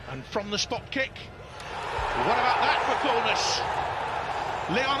And from the spot kick, what about that for coolness?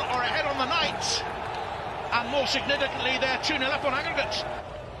 Leon are ahead on the night, and more significantly, they're 2-0 up on aggregate.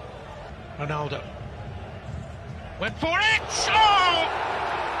 Ronaldo went for it. Oh!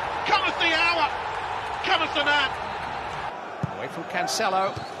 Cometh the hour, cometh the man. Away from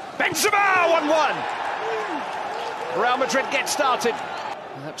Cancelo. Benzema, 1-1. Real Madrid get started.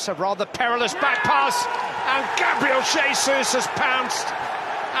 That's a rather perilous back pass, and Gabriel Jesus has pounced,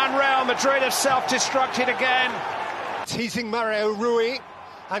 and Real Madrid have self-destructed again. Teasing Mario Rui,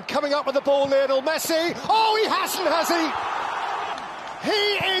 and coming up with the ball, Lionel Messi. Oh, he hasn't, has he?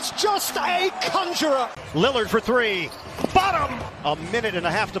 He is just a conjurer. Lillard for three. Bottom! A minute and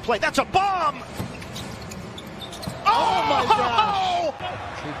a half to play. That's a bomb! Oh my gosh!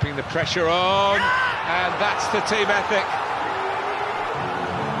 Keeping the pressure on, and that's the team ethic.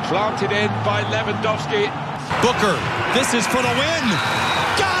 Planted in by Lewandowski. Booker, this is for the win.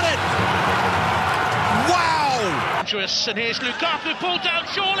 Got it! Wow! Dangerous, and here's Lukaku pulled down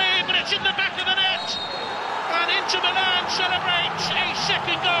surely, but it's in the back of the net. And Inter Milan celebrates a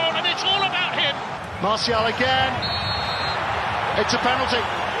second goal, and it's all about him. Martial again. It's a penalty.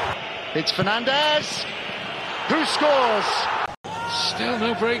 It's Fernandez. Who scores? Still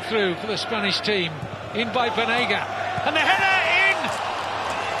no breakthrough for the Spanish team. In by Vanega. And the header in!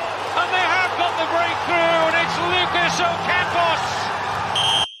 And they have got the breakthrough, and it's Lucas Ocampos!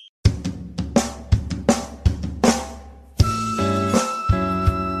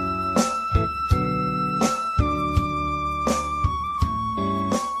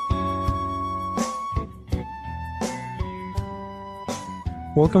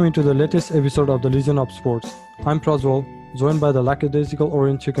 Welcome into the latest episode of the Legion of Sports. I'm Prajwal, joined by the lackadaisical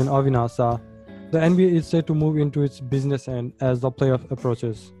orange chicken Avinasa. The NBA is set to move into its business end as the playoff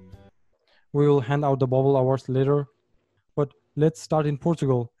approaches. We will hand out the bubble awards later, but let's start in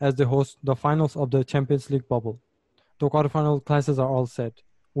Portugal as they host the finals of the Champions League bubble. The quarterfinal classes are all set.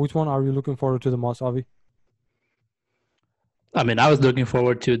 Which one are you looking forward to the most, Avi? I mean, I was looking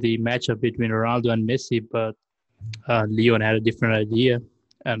forward to the matchup between Ronaldo and Messi, but Leon had a different idea.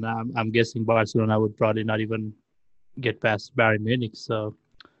 And I'm guessing Barcelona would probably not even get past Bayern Munich. So,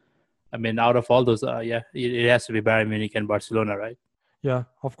 I mean, out of all those, it has to be Bayern Munich and Barcelona, right? Yeah,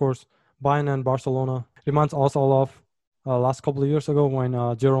 of course. Bayern and Barcelona. Reminds us all of last couple of years ago when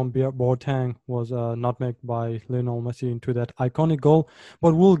Jerome Boateng was nutmegged by Lionel Messi into that iconic goal.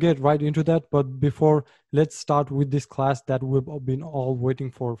 But we'll get right into that. But before, let's start with this clash that we've been all waiting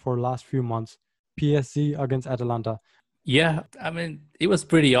for last few months. PSG against Atalanta. Yeah, I mean, it was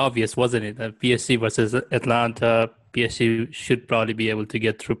pretty obvious, wasn't it? PSG versus Atlanta, PSG should probably be able to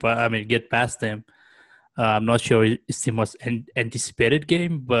get past them. I'm not sure it's the most anticipated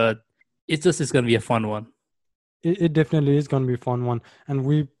game, but it's going to be a fun one. It definitely is going to be a fun one. And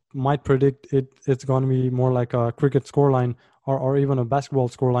we might predict it's going to be more like a cricket scoreline or even a basketball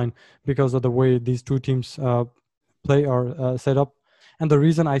scoreline because of the way these two teams play or set up. And the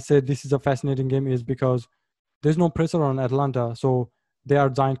reason I said this is a fascinating game is because there's no pressure on Atlanta, so they are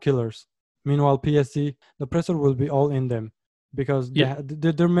giant killers. Meanwhile, PSG, the pressure will be all in them because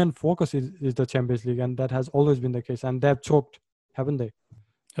their main focus is the Champions League, and that has always been the case. And they've choked, haven't they?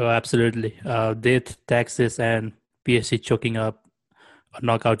 Oh, absolutely. Texas and PSG choking up a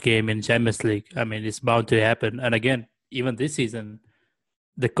knockout game in Champions League. I mean, it's bound to happen. And again, even this season,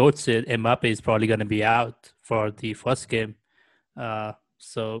 the coach said Mbappe is probably going to be out for the first game.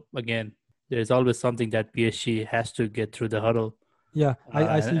 So again, there's always something that PSG has to get through the hurdle. Yeah,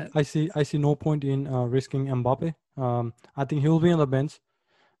 I see no point in risking Mbappe. I think he'll be on the bench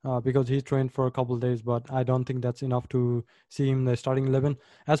because he trained for a couple of days, but I don't think that's enough to see him in the starting 11.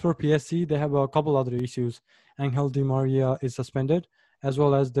 As for PSG, they have a couple other issues. Angel Di Maria is suspended, as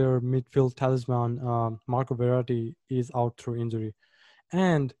well as their midfield talisman, Marco Verratti, is out through injury.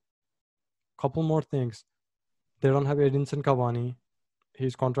 And a couple more things. They don't have Edinson Cavani.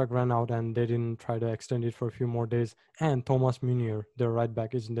 His contract ran out and they didn't try to extend it for a few more days. And Thomas Meunier, their right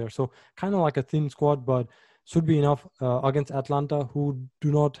back, isn't there. So kind of like a thin squad, but should be enough against Atlanta, who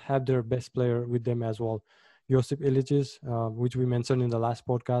do not have their best player with them as well. Josip Ilicic, which we mentioned in the last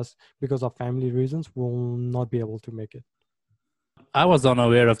podcast, because of family reasons, will not be able to make it. I was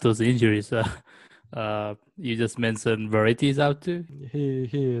unaware of those injuries. You just mentioned Verratti is out too. He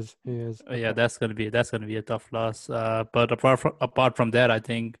is. Yeah, that's gonna be a tough loss. But apart from that, I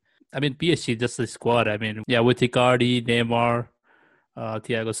think PSG just a squad. I mean, yeah, with Icardi, Neymar,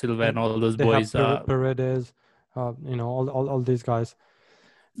 Thiago Silva, and all those boys. Paredes, all these guys.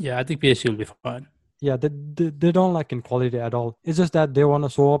 Yeah, I think PSG will be fine. Yeah, they don't lack in quality at all. It's just that they want to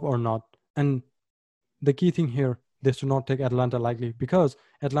show up or not. And the key thing here, they should not take Atlanta lightly, because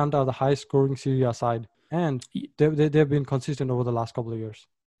Atlanta are the highest scoring Serie A side, and they've been consistent over the last couple of years.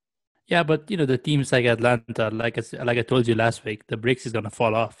 Yeah, but the teams like Atlanta, like I told you last week, the brakes is gonna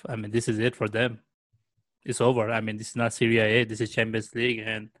fall off. I mean, this is it for them. It's over. I mean, this is not Serie A. This is Champions League,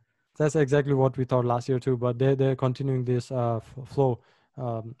 and That's exactly what we thought last year too. But they're continuing this flow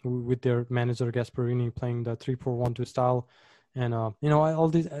with their manager Gasperini playing the 3-4-1-2 style, and all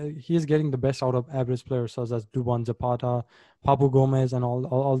these he is getting the best out of average players such as Duban Zapata, Papu Gomez, and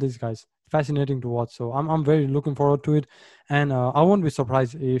all these guys. Fascinating to watch. So I'm very looking forward to it, and I won't be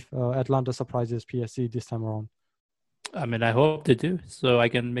surprised if Atlanta surprises PSG this time around. I mean, I hope they do, so I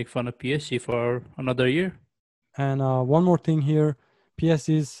can make fun of PSG for another year. And one more thing here,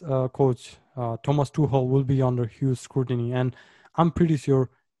 PSG's coach Thomas Tuchel will be under huge scrutiny, and I'm pretty sure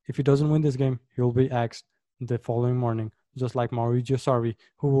if he doesn't win this game, he'll be axed the following morning, just like Maurizio Sarri,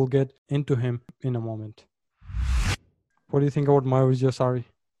 who will get into him in a moment. What do you think about Maurizio Sarri?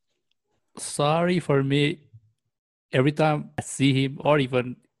 Sorry for me. Every time I see him or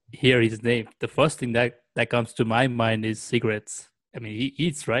even hear his name, the first thing that comes to my mind is cigarettes. I mean, he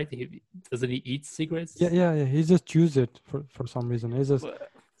eats, right? Doesn't he eat cigarettes? Yeah. He just chews it for some reason.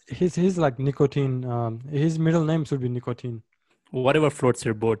 He's like nicotine. His middle name should be nicotine. Whatever floats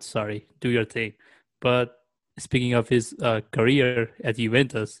your boat. Sorry, do your thing. But speaking of his career at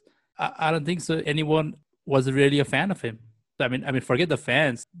Juventus, I don't think so. Anyone was really a fan of him. I mean, forget the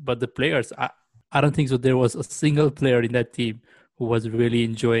fans, but the players. I don't think so. There was a single player in that team who was really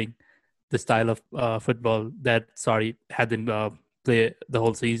enjoying the style of football that Sarri had them play the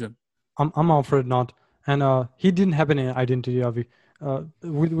whole season. I'm afraid not. And he didn't have any identity, Avi.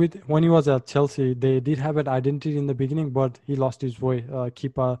 With when he was at Chelsea, they did have an identity in the beginning, but he lost his way.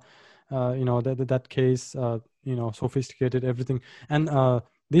 Keeper, that case, sophisticated everything. And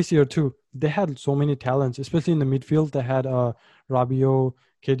this year too, they had so many talents, especially in the midfield. They had Rabiot,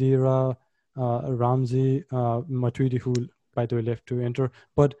 Khedira, Ramsey, Matuidi, who by the way left to enter.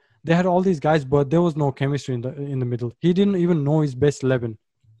 But they had all these guys, but there was no chemistry in the middle. He didn't even know his best 11.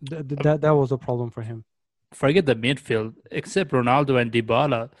 That was a problem for him. Forget the midfield, except Ronaldo and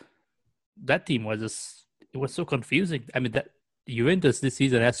Dybala. That team was so confusing. I mean, that Juventus this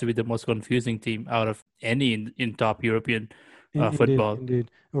season has to be the most confusing team out of any in top European football. Indeed.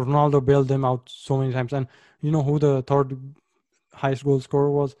 Ronaldo bailed them out so many times. And you know who the third highest goal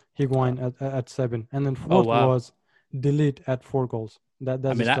scorer was? Higuain at 7. And then fourth was Delete at 4 goals. That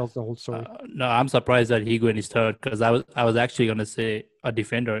tells the whole story. No, I'm surprised that Higuain is third, because I was actually going to say a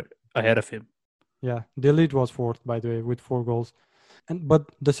defender ahead of him. Yeah, Delete was 4th, by the way, with 4 goals. But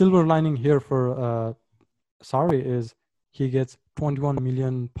the silver lining here for Sarri is he gets 21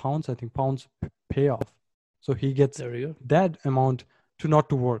 million pounds, I think, payoff. So he gets that amount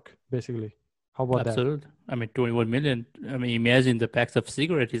to work, basically. How about that? Absolutely. I mean, 21 million. I mean, imagine the packs of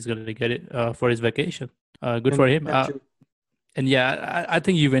cigarette he's going to get it for his vacation. Good for him. And yeah, I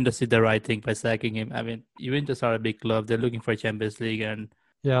think Juventus did the right thing by sacking him. I mean, Juventus are a big club. They're looking for Champions League. And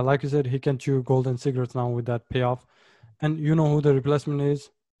yeah, like you said, he can chew golden cigarettes now with that payoff. And you know who the replacement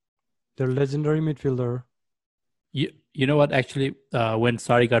is? Their legendary midfielder. You know what? Actually, when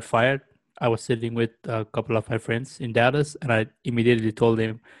Sarri got fired, I was sitting with a couple of my friends in Dallas, and I immediately told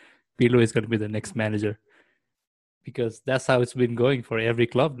them Pirlo is going to be the next manager, because that's how it's been going for every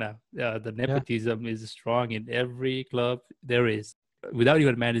club now. The nepotism is strong in every club there is. Without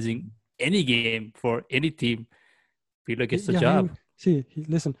even managing any game for any team, Pirlo gets the job.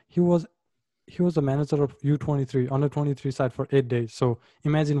 Listen, he was the manager of U23, under 23 side for 8 days. So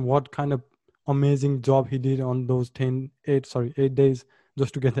imagine what kind of amazing job he did on those 8 days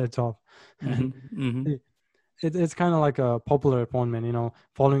just to get that job. It's kind of like a popular appointment,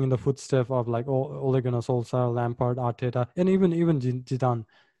 following in the footsteps of like Ole Gunnar Solskjaer, Lampard, Arteta, and even Zidane.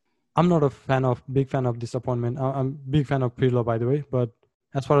 I'm not a big fan of this appointment. I'm a big fan of Pirlo, by the way. But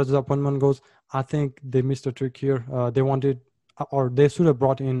as far as the appointment goes, I think they missed a trick here. They should have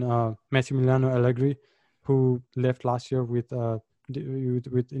brought in Massimiliano Allegri, who left last year with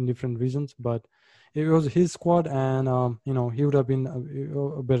indifferent reasons. But it was his squad, and he would have been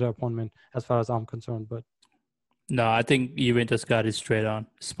a better appointment as far as I'm concerned. But no, I think Juventus got it straight on,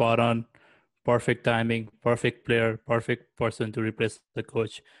 spot on, perfect timing, perfect player, perfect person to replace the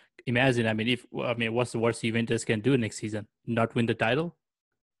coach. Imagine, what's the worst Juventus can do next season? Not win the title?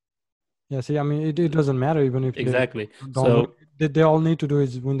 Yeah, see, it doesn't matter even if exactly. They all need to do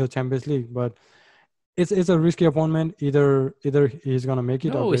is win the Champions League, but it's a risky appointment. Either he's gonna make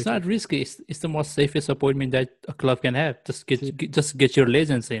it. No, it's not risky. It's the most safest appointment that a club can have. Just get your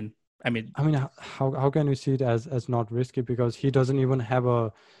legends in. How can you see it as not risky? Because he doesn't even have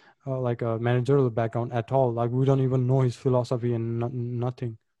a like a managerial background at all. Like we don't even know his philosophy and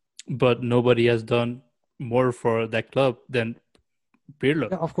nothing. But nobody has done more for that club than Pirlo.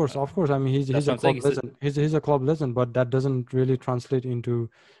 Yeah, of course. I mean, he's That's a what I'm saying. club legend. He's a club legend, but that doesn't really translate into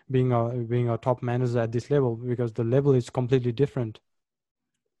being a top manager at this level, because the level is completely different.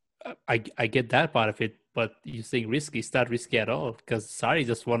 I get that part of it, but you're saying risky. It's not risky at all because Sarri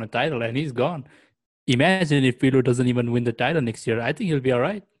just won a title and he's gone. Imagine if Pirlo doesn't even win the title next year. I think he'll be all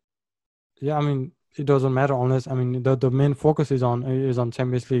right. Yeah, I mean, it doesn't matter unless, I mean, the main focus is on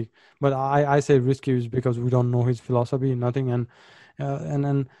Champions League. But I say risky is because we don't know his philosophy, nothing, and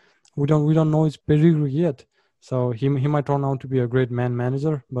we don't know his pedigree yet. So he might turn out to be a great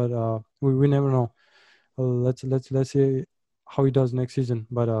manager, but we never know. Let's see how he does next season.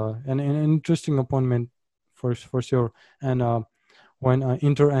 But an interesting appointment for sure. And when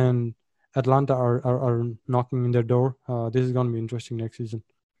Inter and Atlanta are knocking in their door, this is gonna be interesting next season.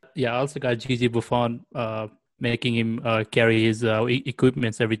 Yeah, I also got Gigi Buffon making him carry his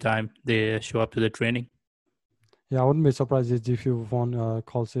equipments every time they show up to the training. Yeah, I wouldn't be surprised if Gigi Buffon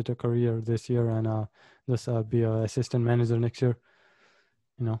calls it a career this year and just be an assistant manager next year.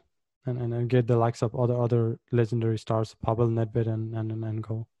 You know, and get the likes of other legendary stars, Pavel Nedved and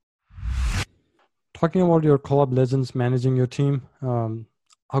go. Talking about your club legends managing your team,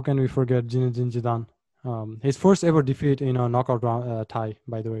 how can we forget Zinedine Zidane? His first ever defeat in a knockout round, tie,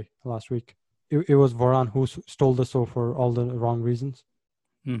 by the way, last week. It was Varane who stole the show for all the wrong reasons.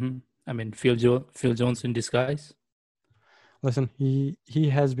 Mm-hmm. I mean, Phil Jones in disguise. Listen, he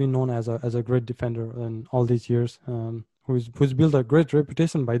has been known as a great defender in all these years, who's built a great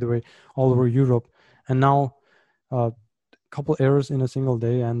reputation, by the way, all over Europe. And now, a couple errors in a single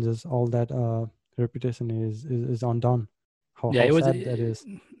day, and just all that reputation is undone. How sad that is.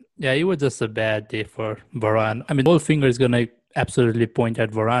 Yeah, it was just a bad day for Varane. I mean, the whole finger is gonna absolutely point at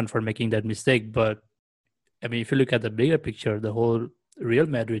Varane for making that mistake. But I mean, if you look at the bigger picture, the whole Real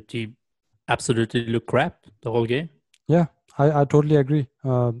Madrid team absolutely looked crap the whole game. Yeah, I totally agree.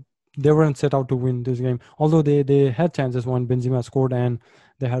 They weren't set out to win this game, although they had chances when Benzema scored, and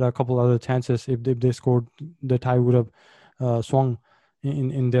they had a couple other chances. If they scored, the tie would have swung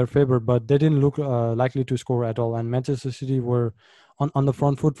in their favor, but they didn't look likely to score at all. And Manchester City were on the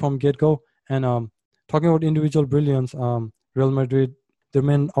front foot from get-go. And talking about individual brilliance, Real Madrid, their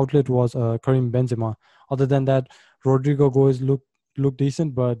main outlet was Karim Benzema. Other than that, Rodrigo Goes look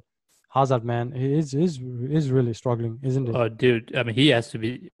decent, but Hazard, man, he is really struggling, isn't it? Oh, dude, I mean, he has to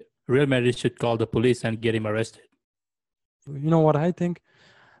be. Real Madrid should call the police and get him arrested. You know what I think?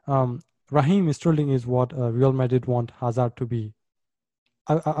 Raheem Sterling is what Real Madrid want Hazard to be.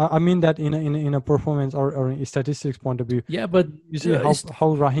 I mean that in a performance or a statistics point of view. Yeah, but you see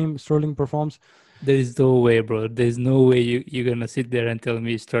how Raheem Sterling performs. There is no way, bro. There's no way you're gonna sit there and tell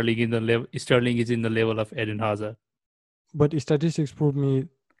me Sterling is in the level of Eden Hazard. But statistics prove me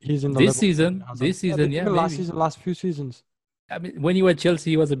he's in the this season. This season, yeah, maybe. Last few seasons. I mean, when you were at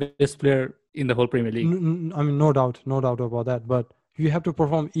Chelsea, he was the best player in the whole Premier League. I mean, no doubt about that. But you have to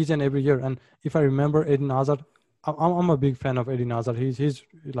perform each and every year. And if I remember Eden Hazard, I'm a big fan of Eden Hazard. He's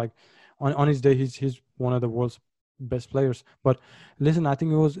like on his day, he's one of the world's best players. But listen, I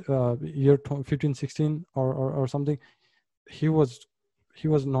think it was year 15, 16 or something. He was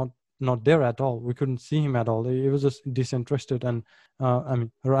not there at all. We couldn't see him at all. He was just disinterested. And I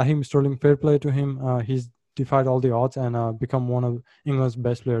mean, Raheem Sterling, fair play to him. He's defied all the odds and become one of England's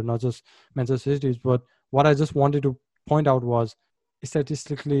best players, not just Manchester City's. But what I just wanted to point out was,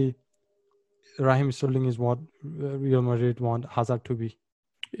 statistically, Raheem Sterling is what Real Madrid want Hazard to be.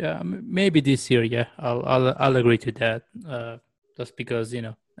 Yeah, maybe this year. Yeah, I'll agree to that. Just because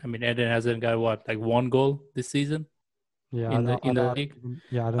I mean, Eden hasn't got like one goal this season. Yeah, in the league.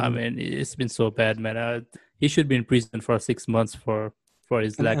 Yeah, I mean, it's been so bad, man. He should be in prison for 6 months for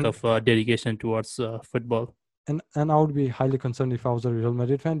his lack of dedication towards football. And I would be highly concerned if I was a Real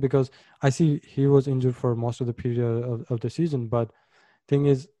Madrid fan, because I see he was injured for most of the period of the season. But thing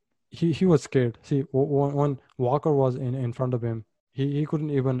is, he was scared. See, when Walker was in front of him, he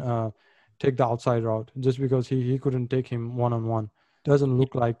couldn't even take the outside route just because he couldn't take him one-on-one. Doesn't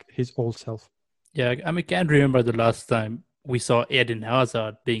look like his old self. Yeah, I mean, can't remember the last time we saw Eden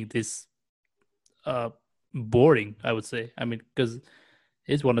Hazard being this boring, I would say. I mean, because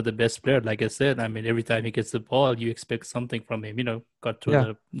he's one of the best players, like I said. I mean, every time he gets the ball, you expect something from him, got to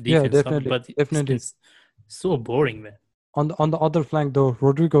the defense. Yeah, definitely. It's so boring, man. On the other flank, though,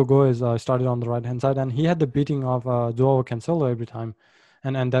 Rodrigo Goes started on the right-hand side, and he had the beating of Joao Cancelo every time.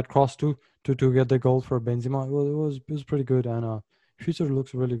 And that cross to get the goal for Benzema, it was pretty good. And future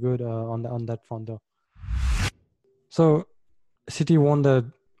looks really good on that front, though. So City won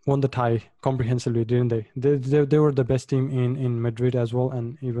the won the tie comprehensively, didn't they? They were the best team in Madrid as well,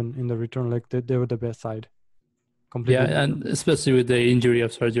 and even in the return leg, they were the best side. Yeah, Completely. and especially with the injury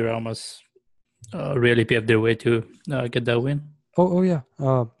of Sergio Ramos, really paved their way to get that win. Oh yeah,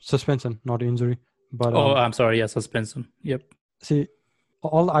 suspension, not injury. But I'm sorry, yeah, suspension. Yep. see,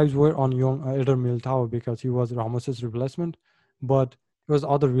 all eyes were on young Eder Militao because he was Ramos's replacement, but it was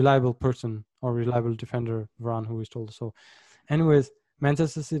other reliable person or reliable defender, Varane, who is told. So, anyways,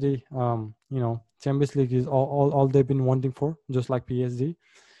 Manchester City, Champions League is all they've been wanting for, just like PSG.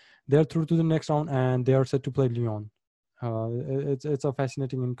 They're through to the next round and they are set to play Lyon. It's a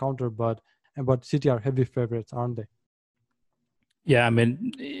fascinating encounter, but City are heavy favorites, aren't they? Yeah, I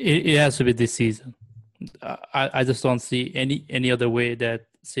mean, it has to be this season. I just don't see any other way that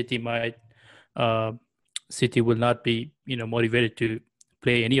City will not be motivated to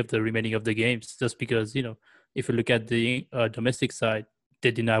play any of the remaining of the games, just because if you look at the domestic side,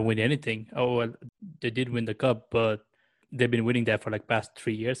 they did not win anything. Oh well, they did win the cup, but they've been winning that for like past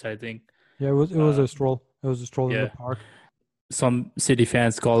 3 years, I think. Yeah, it was a stroll. It was a stroll in the park. Some City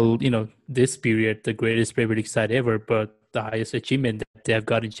fans call this period the greatest Premier League side ever, but the highest achievement that they have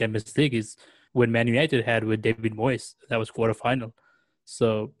got in Champions League is when Man United had with David Moyes. That was quarterfinal.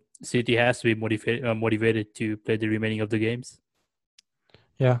 So City has to be motivated to play the remaining of the games.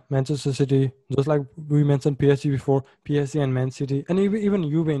 Yeah, Manchester City, just like we mentioned PSG before, PSG and Man City, and even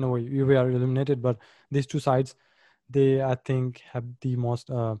Juve in a way, Juve are eliminated, but these two sides, they I think have the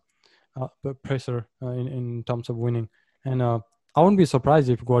most pressure in terms of winning. And I wouldn't be surprised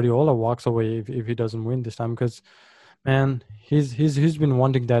if Guardiola walks away if he doesn't win this time, because man, he's been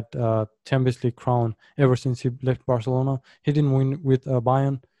wanting that Champions League crown ever since he left Barcelona. He didn't win with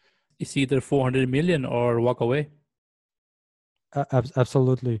Bayern. It's either 400 million or walk away.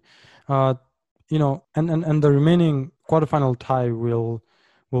 Absolutely. And the remaining quarterfinal tie will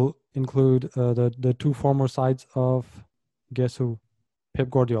include the two former sides of, guess who? Pep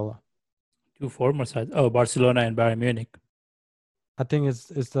Guardiola. Two former sides. Oh, Barcelona and Bayern Munich. I think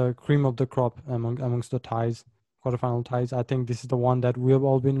it's the cream of the crop amongst the ties, quarterfinal ties. I think this is the one that we have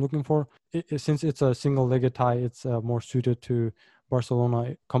all been looking for. Since it's a single-legged tie, it's more suited to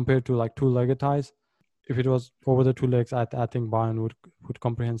Barcelona compared to like two-legged ties. If it was over the two legs, I think Bayern would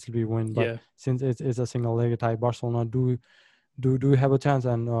comprehensively win. But since it's a single-legged tie, Barcelona do have a chance,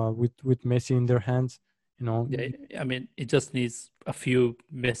 and with Messi in their hands, Yeah, I mean, it just needs a few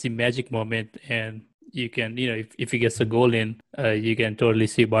Messi magic moment, and you can, if he gets a goal in, you can totally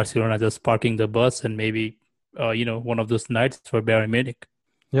see Barcelona just parking the bus and maybe, one of those nights for Bayern Munich.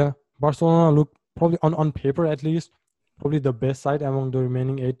 Yeah, Barcelona look probably on paper at least probably the best side among the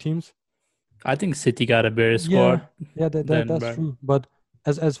remaining 8 teams. I think City got a better squad. Yeah, that's true. But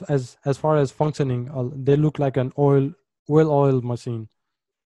as far as functioning, they look like an well-oiled machine.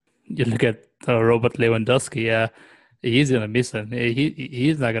 You look at Robert Lewandowski. Yeah, he's gonna miss him.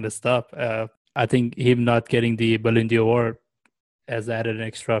 He's not gonna stop. I think him not getting the Ballon d'Or has added an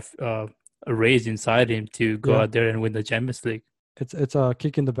extra rage inside him to go out there and win the Champions League. It's a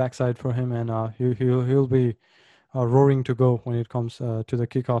kick in the backside for him, and he'll be roaring to go when it comes to the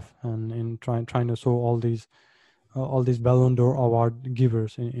kickoff and in trying to show all these Ballon d'Or award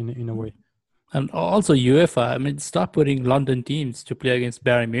givers in a way. And also UEFA, I mean, stop putting London teams to play against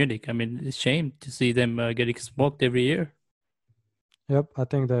Bayern Munich. I mean, it's a shame to see them getting smoked every year. Yep, I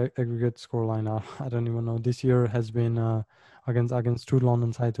think the aggregate scoreline, I don't even know. This year has been against two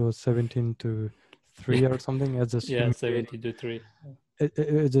London sides, it was 17-3 or something. It's just 17-3.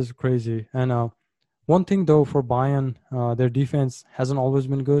 It's just crazy. And one thing though for Bayern, their defense hasn't always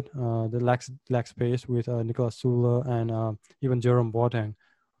been good. They lack space with Niklas Süle and even Jerome Boateng,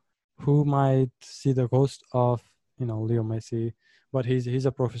 who might see the ghost of Leo Messi, but he's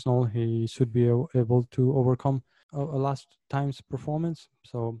a professional. He should be able to overcome a last time's performance.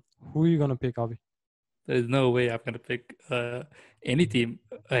 So who are you gonna pick, Avi? There's no way I'm gonna pick any team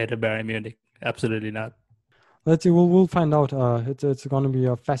ahead of Bayern Munich. Absolutely not. Let's see. We'll find out. It's going to be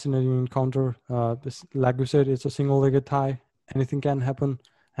a fascinating encounter. Like we said, it's a single-legged tie. Anything can happen.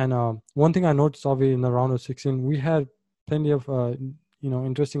 And one thing I noticed, Avi, in the round of 16, we had plenty of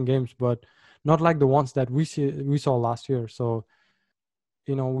interesting games, but not like the ones that we saw last year. So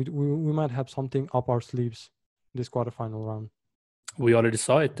we might have something up our sleeves this quarterfinal round. We already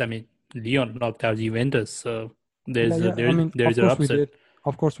saw it. I mean, Lyon knocked out Juventus, so there's an upset.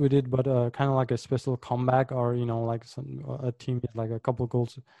 Of course we did, but kind of like a special comeback, or like a team is like a couple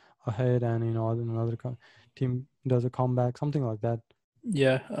goals ahead, and another team does a comeback, something like that.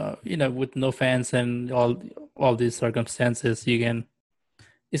 Yeah, with no fans and all these circumstances, you can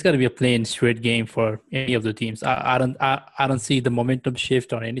it's got to be a plain straight game for any of the teams. I don't see the momentum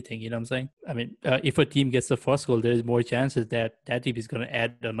shift or anything. You know what I'm saying? I mean, if a team gets the first goal, there is more chances that that team is going to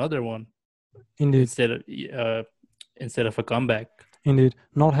add another one. Indeed. Instead of a comeback. Indeed,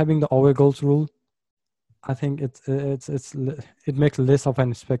 not having the away goals rule, I think it makes less of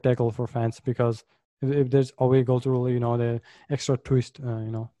a spectacle for fans, because if there's away goals rule, the extra twist,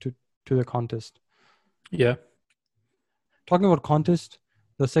 to the contest. Yeah. Talking about contest,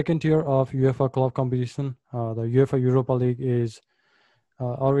 the second tier of UEFA club competition, the UEFA Europa League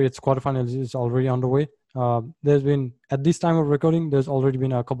or its quarterfinals is already underway. There's been, at this time of recording, there's already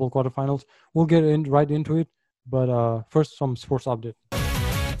been a couple of quarterfinals. We'll get right into it, but first some sports update.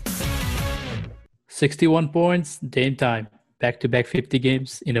 61 points, Dame time. Back-to-back 50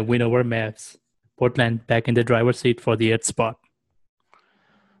 games in a win over Mavs. Portland back in the driver's seat for the 8th spot.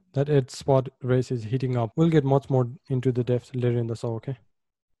 That 8th spot race is heating up. We'll get much more into the depth later in the show, okay?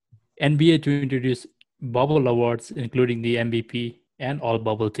 NBA to introduce bubble awards, including the MVP and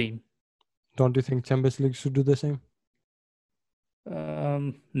all-bubble team. Don't you think Champions League should do the same?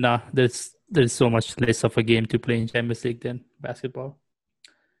 Nah, there's so much less of a game to play in Champions League than basketball.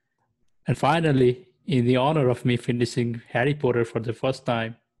 And finally, in the honor of me finishing Harry Potter for the first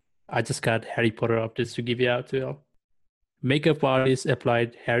time, I just got Harry Potter updates to give you out to you. Makeup artists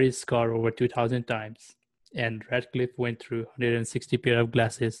applied Harry's scar over 2,000 times, and Radcliffe went through 160 pair of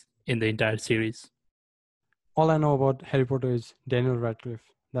glasses in the entire series. All I know about Harry Potter is Daniel Radcliffe.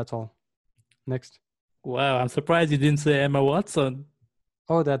 That's all. Next. Wow, I'm surprised you didn't say Emma Watson.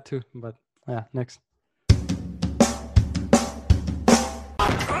 Oh, that too, but yeah, next.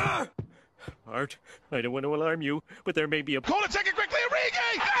 Art, I don't want to alarm you, but there may be a... Call it, take it quickly,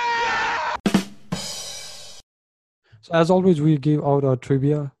 Origi! So as always, we give out our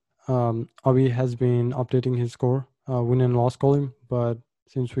trivia. Avi has been updating his score, win and loss column, but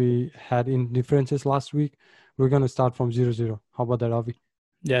since we had indifferences last week, we're going to start from 0-0. How about that, Avi?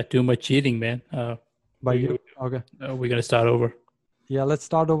 Yeah, too much cheating, man. By you? Okay. We're going to start over. Yeah, let's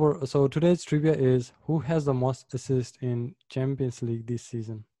start over. So today's trivia is, who has the most assists in Champions League this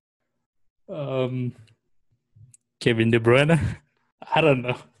season? Kevin De Bruyne? I don't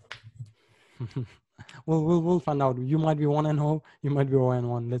know. We'll find out. You might be 1-0. You might be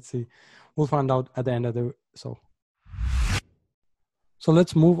 0-1. Let's see. We'll find out at the end of the show. So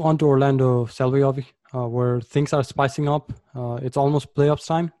let's move on to Orlando, Selvi, where things are spicing up. It's almost playoffs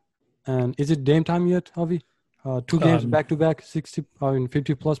time. And is it Dame time yet, Avi? 2 games back-to-back,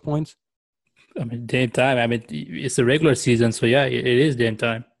 50 plus points. I mean, Dame time. I mean, it's a regular season, so yeah, it is Dame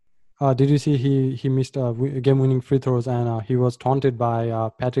time. Did you see he missed game-winning free throws, and he was taunted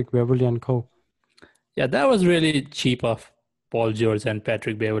by Patrick Beverley and co. Yeah, that was really cheap of Paul George and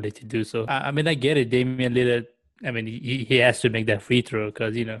Patrick Beverley to do so. I mean, I get it. Damian Lillard, I mean, he has to make that free throw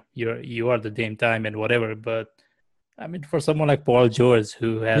because, you are the Dame time and whatever. But, I mean, for someone like Paul George,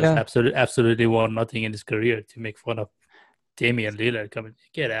 who has absolutely won nothing in his career, to make fun of Damian Lillard, come on,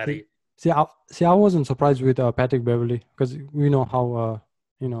 get out of here. I wasn't surprised with Patrick Beverley because we know how,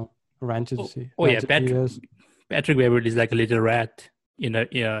 ranches he is. Patrick Beverley is like a little rat in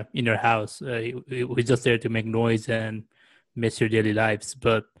your house. He's just there to make noise and mess your daily lives.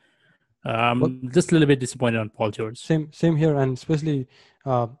 But just a little bit disappointed on Paul George. Same here, and especially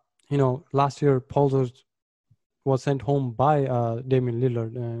last year Paul George was sent home by Damian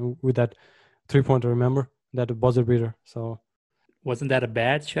Lillard with that 3-pointer. Remember that buzzer beater? So wasn't that a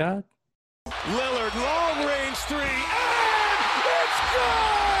bad shot? Lillard, long range three, and it's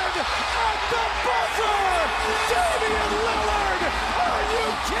good at the buzzer. Damian Lillard, are you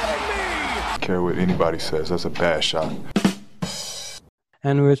kidding me? I don't care what anybody says. That's a bad shot.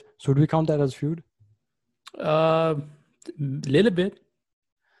 Anyways, should we count that as feud? Little bit.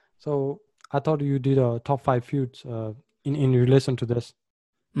 So I thought you did a top 5 feuds in relation to this.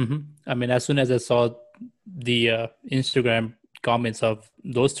 Mm-hmm. I mean, as soon as I saw the Instagram comments of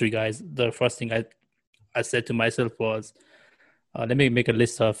those 3 guys, the first thing I said to myself was, let me make a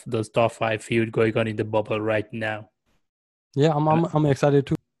list of those top 5 feud going on in the bubble right now. Yeah, I'm excited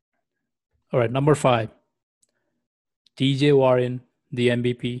too. All right, number 5. TJ Warren, the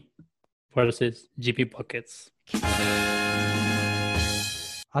MVP, versus GP Buckets.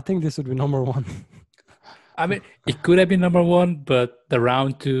 I think this would be number 1. I mean, it could have been number 1, but the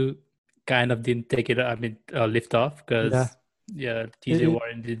round 2 kind of didn't take it. Lift off because TJ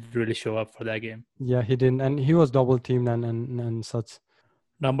Warren didn't really show up for that game. Yeah, he didn't, and he was double teamed and such.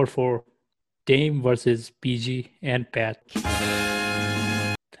 Number 4, Dame versus PG and Pat.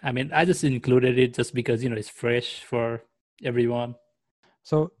 I mean, I just included it just because it's fresh for everyone.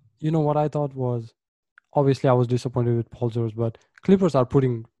 So what I thought was, obviously I was disappointed with Paul George, but Clippers are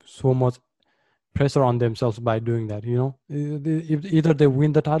putting so much pressure on themselves by doing that. Either they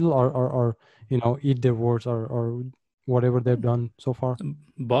win the title or eat their words or whatever they've done so far.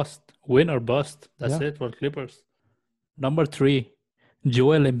 Bust, win or bust. That's Yeah. it for Clippers. Number 3,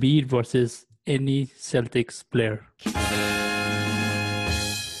 Joel Embiid versus any Celtics player.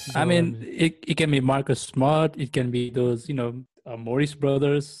 I mean, it can be Marcus Smart. It can be those, Morris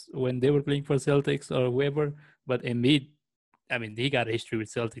brothers when they were playing for Celtics or whoever. But Embiid, I mean, he got a history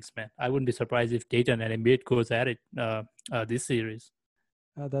with Celtics, man. I wouldn't be surprised if Dayton and Embiid goes at it this series.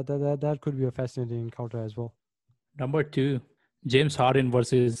 That could be a fascinating encounter as well. Number 2, James Harden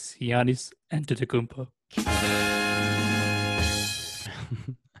versus Giannis Antetokounmpo.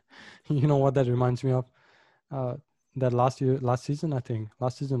 You know what that reminds me of? That last season,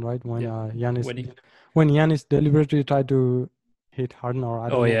 right? When Giannis deliberately tried to hit Harden, or I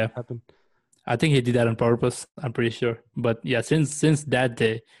don't know what happened. I think he did that on purpose. I'm pretty sure. But yeah, since that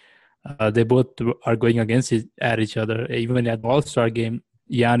day, they both are going against at each other. Even at the All-Star game,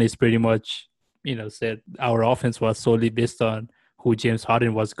 Giannis pretty much, said our offense was solely based on who James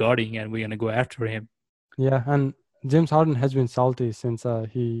Harden was guarding, and we're gonna go after him. Yeah, and James Harden has been salty since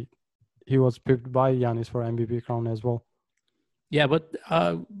he was picked by Giannis for MVP crown as well. Yeah, but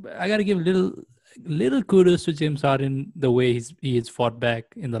I gotta give little kudos to James Harden the way he's fought back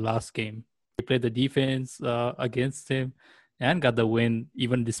in the last game. He played the defense against him and got the win,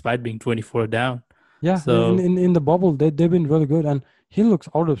 even despite being 24 down. Yeah, so, in the bubble, they've been really good, and he looks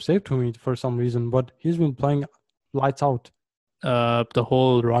out of shape to me for some reason, but he's been playing lights out. The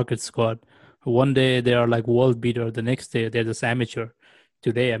whole Rocket squad. One day they are like world beater, the next day they're just amateur.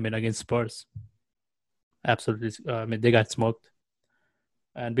 Today, I mean, against Spurs. Absolutely, they got smoked.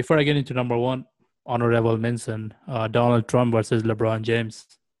 And before I get into number 1, honorable mention, Donald Trump versus LeBron James.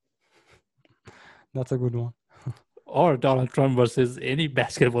 That's a good one. Or Donald Trump versus any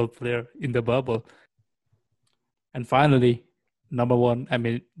basketball player in the bubble. And finally, number 1, I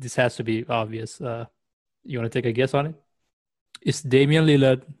mean, this has to be obvious. You want to take a guess on it? It's Damian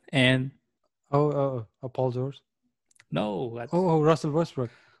Lillard and... Paul George? No. Russell Westbrook.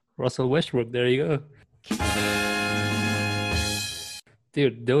 Russell Westbrook, there you go.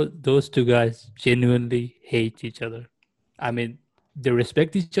 Dude, those two guys genuinely hate each other. I mean, they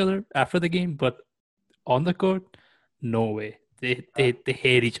respect each other after the game, but on the court, no way. They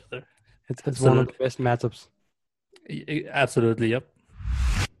hate each other. It's one of the best matchups. Absolutely, yep.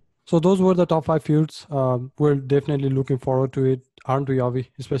 So those were the top 5 feuds. We're definitely looking forward to it, aren't we, Avi?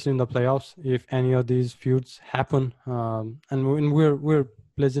 Especially in the playoffs, if any of these feuds happen, and we're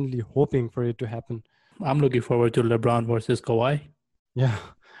pleasantly hoping for it to happen. I'm looking forward to LeBron versus Kawhi. Yeah,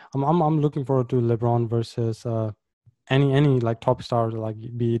 I'm looking forward to LeBron versus any like top star, like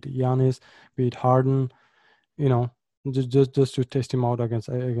be it Giannis, be it Harden, just to test him out against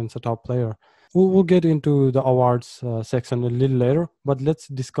a top player. We'll get into the awards section a little later, but let's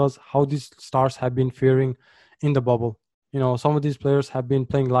discuss how these stars have been faring in the bubble. Some of these players have been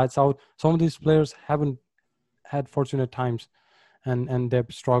playing lights out. Some of these players haven't had fortunate times, and they've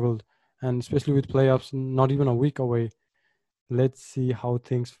struggled. And especially with playoffs, not even a week away. Let's see how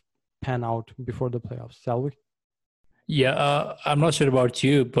things pan out before the playoffs, shall we? Yeah, I'm not sure about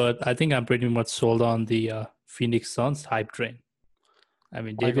you, but I think I'm pretty much sold on the Phoenix Suns hype train. I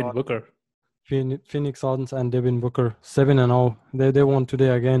mean, Devin Booker. Phoenix Suns and Devin Booker, 7-0. They won today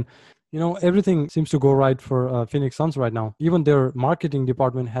again. Everything seems to go right for Phoenix Suns right now. Even their marketing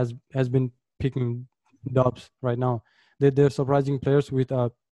department has been picking dubs right now. They're surprising players with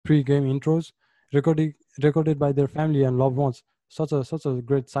pre-game intros recorded by their family and loved ones. Such a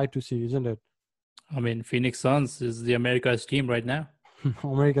great sight to see, isn't it? I mean, Phoenix Suns is the America's team right now.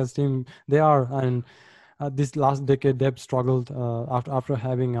 America's team, they are, and this last decade they've struggled after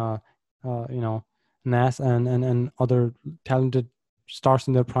having Nas and other talented stars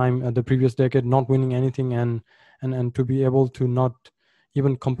in their prime the previous decade, not winning anything, and to be able to not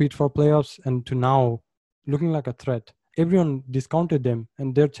even compete for playoffs, and to now looking like a threat. Everyone discounted them,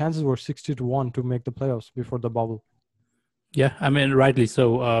 and their chances were 60-1 to make the playoffs before the bubble. Yeah, I mean, rightly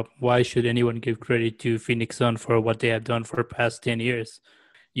so. Why should anyone give credit to Phoenix Suns for what they have done for the past 10 years?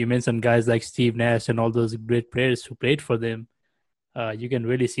 You mentioned guys like Steve Nash and all those great players who played for them. You can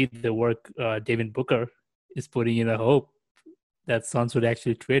really see the work Devin Booker is putting in a hope that Suns would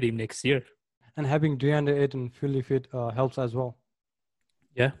actually trade him next year. And having DeAndre Ayton fully fit helps as well.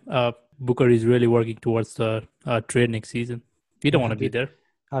 Yeah, Booker is really working towards the trade next season. He don't want to be there.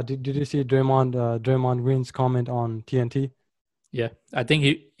 Did you see Draymond Green's comment on TNT? Yeah, I think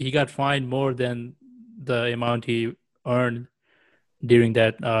he got fined more than the amount he earned during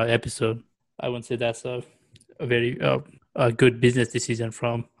that episode. I wouldn't say that's a very a good business decision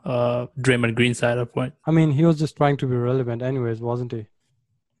from Draymond Green's side of point. I mean, he was just trying to be relevant anyways, wasn't he?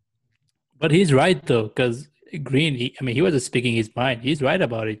 But he's right though, because Green, he wasn't speaking his mind. He's right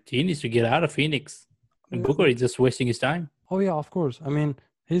about it. He needs to get out of Phoenix. And Booker is just wasting his time. Oh yeah, of course. I mean,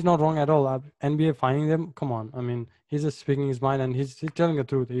 he's not wrong at all. NBA finding them, come on. I mean, he's just speaking his mind and he's telling the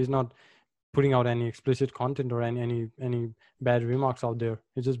truth. He's not putting out any explicit content or any bad remarks out there.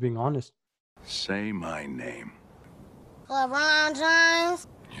 He's just being honest. Say my name. LeBron James.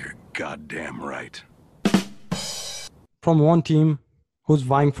 You're goddamn right. From one team who's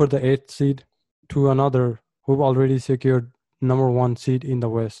vying for the 8th seed to another who've already secured number 1 seed in the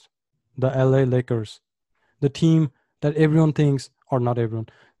West, the LA Lakers. The team that everyone thinks, or not everyone,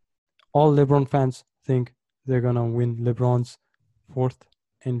 all LeBron fans think they're going to win LeBron's 4th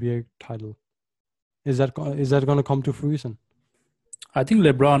NBA title. Is that going to come to fruition? I think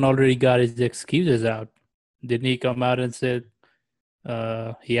LeBron already got his excuses out. Didn't he come out and said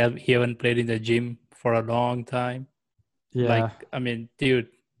he haven't played in the gym for a long time? Yeah. Like, I mean, dude,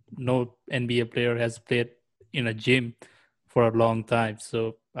 no NBA player has played in a gym for a long time.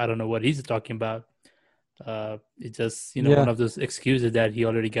 So I don't know what he's talking about. It's just, one of those excuses that he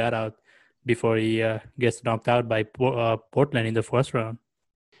already got out before he gets knocked out by Portland in the first round.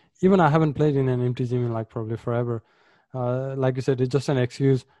 Even I haven't played in an empty gym in like probably forever. Like you said, it's just an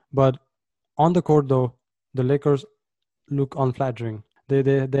excuse. But on the court, though, the Lakers look unflattering.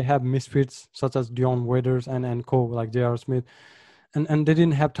 They have misfits such as Dion Waiters and co, like J.R. Smith. And they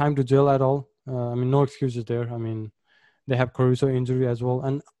didn't have time to gel at all. I mean, no excuses there. I mean, they have Caruso injury as well.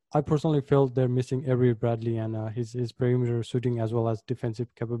 And I personally felt they're missing Avery Bradley and his perimeter shooting as well as defensive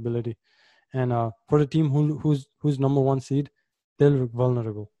capability. And for the team who's number 1 seed, they'll look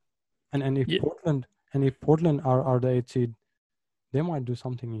vulnerable. And if Portland are the 8th seed, they might do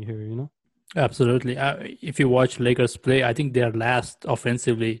something here, Absolutely. If you watch Lakers play, I think they're last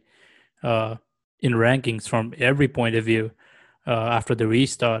offensively in rankings from every point of view after the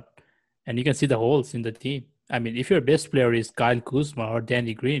restart. And you can see the holes in the team. I mean, if your best player is Kyle Kuzma or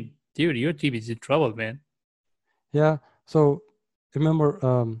Danny Green, dude, your team is in trouble, man. Yeah. So remember,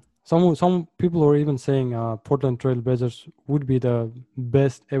 some people were even saying Portland Trail Blazers would be the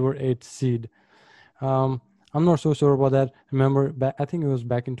best ever 8th seed. I'm not so sure about that. Remember, I think it was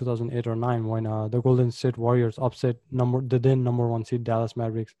back in 2008 or 9 when the Golden State Warriors upset the then number 1 seed Dallas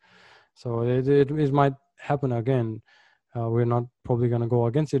Mavericks. So it might happen again. We're not probably going to go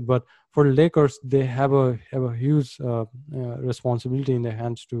against it, but for the Lakers, they have a huge responsibility in their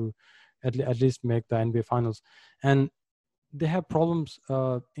hands to at least make the NBA Finals, and they have problems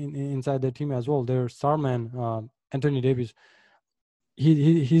inside their team as well. Their star man Anthony Davis,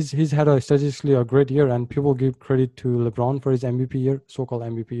 he's had a statistically a great year, and people give credit to LeBron for his MVP year, so-called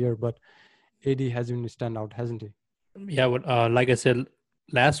MVP year, but AD has been a standout, hasn't he? Yeah, well, like I said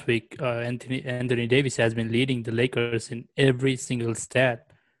last week, Anthony Davis has been leading the Lakers in every single stat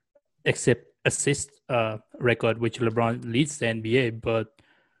except assist record, which LeBron leads the NBA. But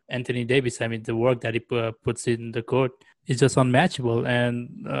Anthony Davis, I mean, the work that he puts in the court is just unmatchable.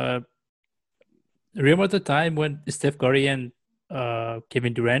 And remember the time when Steph Curry and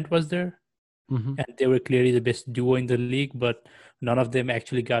Kevin Durant was there? Mm-hmm. And they were clearly the best duo in the league, but none of them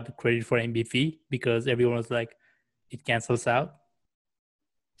actually got the credit for MVP because everyone was like, it cancels out.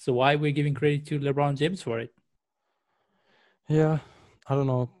 So why we're giving credit to LeBron James for it? Yeah, I don't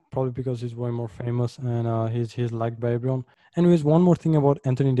know. Probably because he's way more famous and he's liked by everyone. Anyways, one more thing about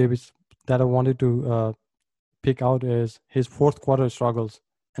Anthony Davis that I wanted to pick out is his 4th quarter struggles,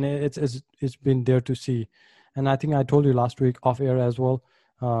 and it's been there to see. And I think I told you last week off air as well.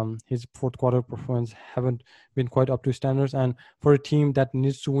 His 4th quarter performance haven't been quite up to standards. And for a team that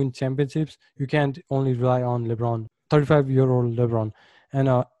needs to win championships, you can't only rely on LeBron, 35-year-old LeBron. And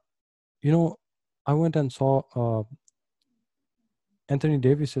I went and saw Anthony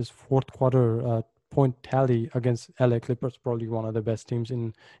Davis's 4th quarter point tally against LA Clippers, probably one of the best teams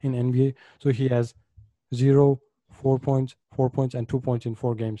in NBA. So he has 0, 4 points, 4 points, and 2 points in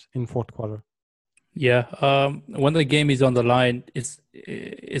 4 games in 4th quarter. Yeah, when the game is on the line,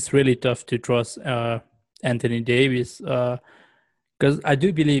 it's really tough to trust Anthony Davis because I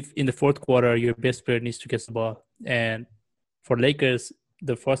do believe in the 4th quarter your best player needs to get the ball, and for Lakers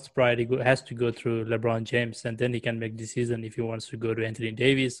the first priority has to go through LeBron James, and then he can make decision if he wants to go to Anthony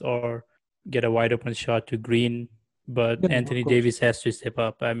Davis or get a wide open shot to Green. But Anthony Davis has to step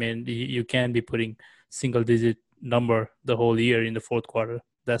up. I mean, you can't be putting single digit number the whole year in the 4th quarter.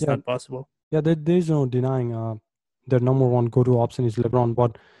 That's not possible. Yeah, there's no denying their number 1 go-to option is LeBron,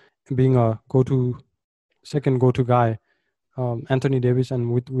 but being a second go-to guy, Anthony Davis,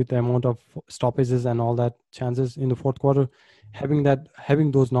 and with the amount of stoppages and all that chances in the fourth quarter, having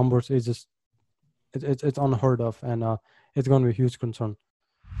those numbers is just it's unheard of, and it's going to be a huge concern.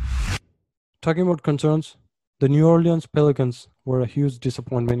 Talking about concerns, the New Orleans Pelicans were a huge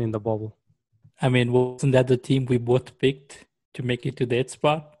disappointment in the bubble. I mean, wasn't that the team we both picked to make it to the 8th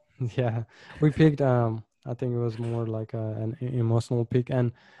spot? Yeah, we picked. I think it was more like an emotional pick.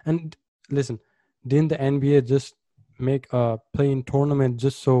 And listen, didn't the NBA just make a play-in tournament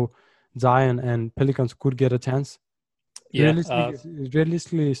just so Zion and Pelicans could get a chance? Yeah.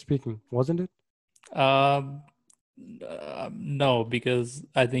 Realistically speaking, wasn't it? No, because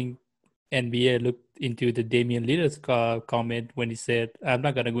I think NBA looked into the Damian Lillard's comment when he said, "I'm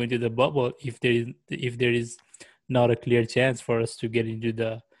not gonna go into the bubble if there is not a clear chance for us to get into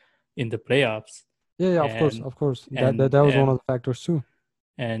the playoffs." Yeah, of course. That was one of the factors too.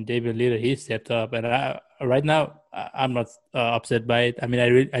 And Damian Lillard, he stepped up, and right now I'm not upset by it. I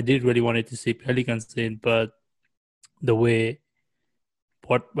mean, I did really wanted to see Pelicans in, but the way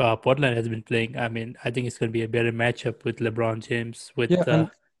Portland has been playing, I mean, I think it's going to be a better matchup with LeBron James with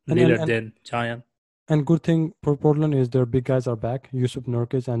Lillard than Zion. And good thing for Portland is their big guys are back, Yusuf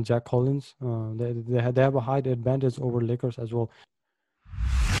Nurkic and Jack Collins. They have a height advantage over Lakers as well.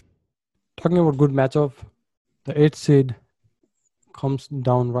 Talking about good matchup, the 8th seed comes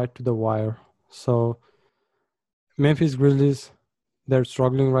down right to the wire. So Memphis Grizzlies, they're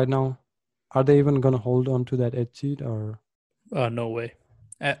struggling right now. Are they even going to hold on to that 8th seed or? No way.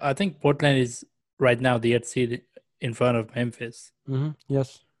 I think Portland is right now the 8th seed in front of Memphis.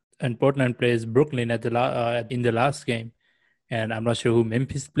 Yes. And Portland plays Brooklyn in the last game. And I'm not sure who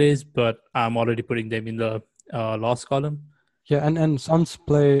Memphis plays, but I'm already putting them in the loss column. Yeah, and Suns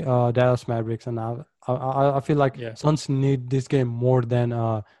play Dallas Mavericks, and I feel like Suns need this game more than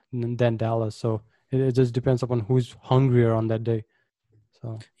Dallas. So it just depends upon who's hungrier on that day.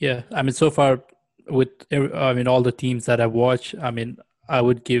 So yeah, I mean, so far with all the teams that I've watched, I mean, I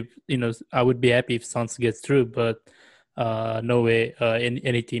would be happy if Suns gets through, but no way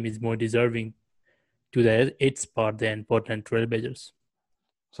any team is more deserving to the 8th spot than Portland Trailblazers.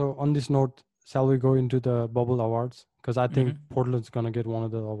 So on this note, shall we go into the bubble awards? Because I think Portland's going to get one of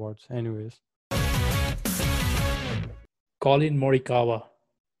the awards anyways. Colin Morikawa,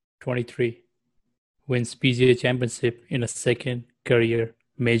 23, wins PGA Championship in a second career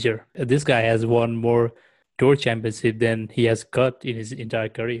major. This guy has won more tour championship than he has cut in his entire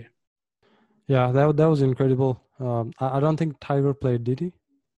career. Yeah, that was incredible. I don't think Tiger played, did he?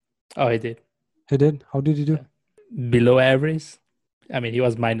 Oh, he did. He did? How did he do? Yeah. Below average. I mean, he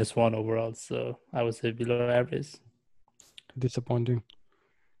was -1 overall, so I would say below average. Disappointing.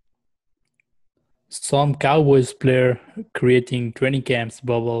 Some Cowboys player creating training camps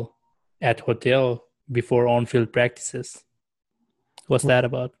bubble at hotel before on-field practices. What's that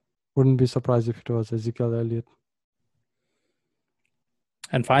about? Wouldn't be surprised if it was Ezekiel Elliott.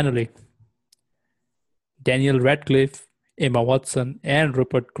 And finally, Daniel Radcliffe, Emma Watson, and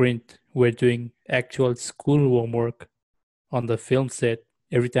Rupert Grint were doing actual school homework on the film set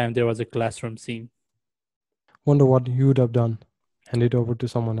every time there was a classroom scene. Wonder what you would have done. Hand it over to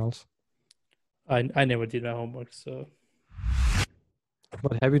someone else. I never did my homework, so.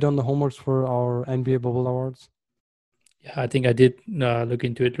 But have you done the homeworks for our NBA Bubble Awards? Yeah, I think I did look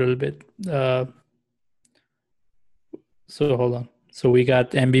into it a little bit. So hold on. So we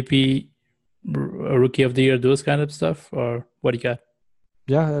got MVP, Rookie of the Year, those kind of stuff, or what do you got?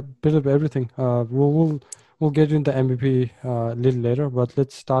 Yeah, a bit of everything. We'll get into MVP a little later, but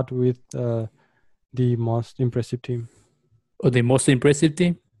let's start with the most impressive team. Oh, the most impressive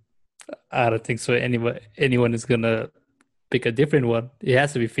team? I don't think so. Anyone is gonna pick a different one. It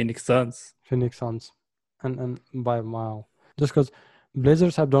has to be Phoenix Suns. Phoenix Suns, and by a mile. Just because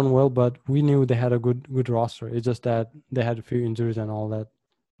Blazers have done well, but we knew they had a good roster. It's just that they had a few injuries and all that.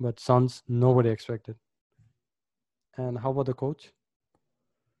 But Suns, nobody expected. And how about the coach?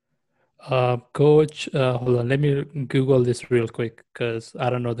 Coach, hold on. Let me Google this real quick because I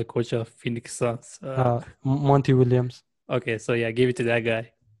don't know the coach of Phoenix Suns. Monty Williams. Okay, so yeah, give it to that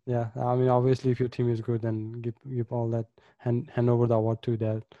guy. Yeah, I mean, obviously, if your team is good, then give all that, hand over the award to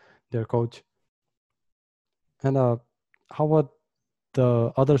their coach. And how about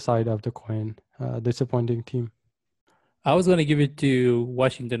the other side of the coin, disappointing team? I was gonna give it to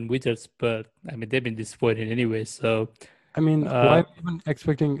Washington Wizards, but I mean they've been disappointed anyway. So I mean, why even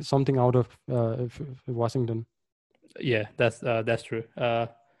expecting something out of Washington? Yeah, that's true.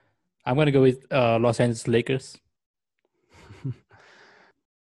 I'm gonna go with Los Angeles Lakers.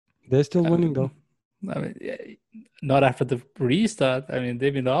 They're still winning though. I mean, not after the restart. I mean,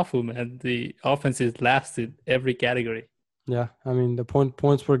 they've been awful, man. The offense is last in every category. Yeah, I mean the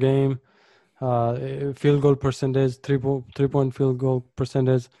points per game, field goal percentage, 3-point field goal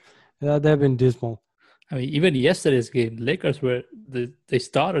percentage, they've been dismal. I mean, even yesterday's game, Lakers were the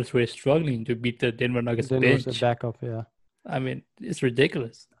starters were struggling to beat the Denver Nuggets Denver's a bench. backup, yeah. I mean, it's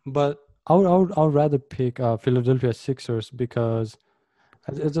ridiculous. But I would rather pick Philadelphia Sixers because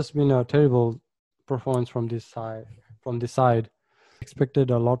it's just been a terrible performance from this side. Expected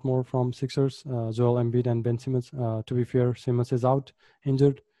a lot more from Sixers, Joel Embiid and Ben Simmons. To be fair, Simmons is out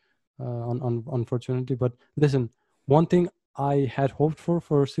injured, unfortunately. But listen, one thing I had hoped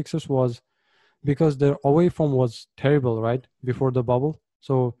for Sixers was because their away form was terrible, right, before the bubble.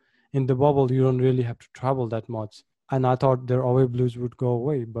 So in the bubble, you don't really have to travel that much. And I thought their away blues would go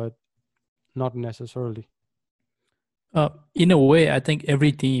away, but not necessarily. In a way, I think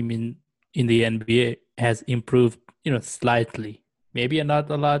every team in the NBA has improved, slightly. Maybe not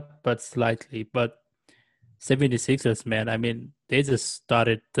a lot, but slightly. But 76ers, man, I mean, they just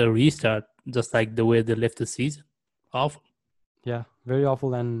started the restart just like the way they left the season. Awful. Yeah, very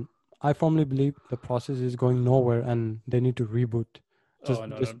awful. And I firmly believe the process is going nowhere and they need to reboot. Just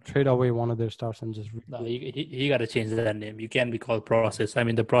trade away one of their stars and just reboot. No, he got to change that name. You can't be called process. I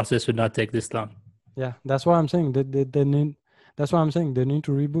mean, the process would not take this long. Yeah, that's why I'm saying they need. That's why I'm saying they need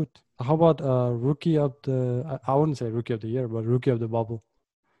to reboot. How about rookie of the? I wouldn't say rookie of the year, but rookie of the bubble.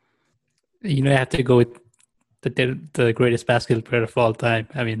 You have to go with the greatest basketball player of all time.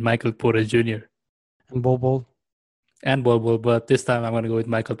 I mean, Michael Porter Jr. And Bol. And Bol, but this time I'm going to go with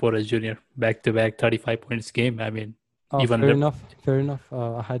Michael Porter Jr. Back-to-back 35 points game. I mean, fair enough.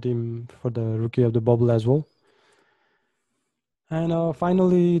 I had him for the rookie of the bubble as well. And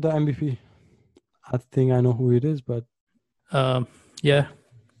finally, the MVP. I think I know who it is, but yeah,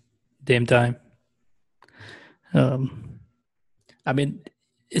 Dame time. I mean,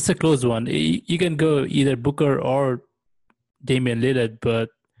 it's a close one. You can go either Booker or Damian Lillard, but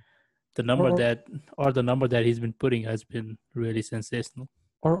the number that he's been putting has been really sensational.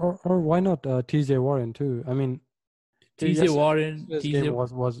 Or why not T.J. Warren too? I mean, T.J. Warren game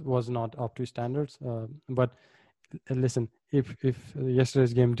was not up to standards. But listen, if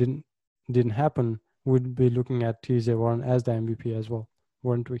yesterday's game didn't happen, we'd be looking at T.J. Warren as the MVP as well,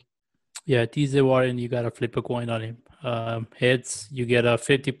 weren't we? Yeah, T.J. Warren, you got to flip a coin on him. Heads, you get a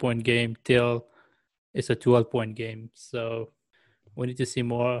 50-point game. Tail, it's a 12-point game. So we need to see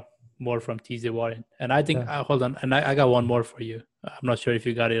more from T.J. Warren. And I think, hold on, and I got one more for you. I'm not sure if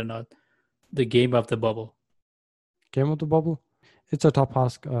you got it or not. The game of the bubble. Game of the bubble? It's a tough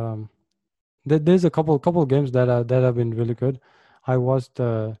ask. There's a couple games that have been really good. I watched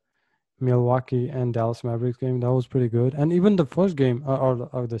the Milwaukee and Dallas Mavericks game. That was pretty good. And even the first game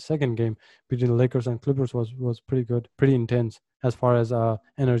or the second game between the Lakers and Clippers was pretty good, pretty intense as far as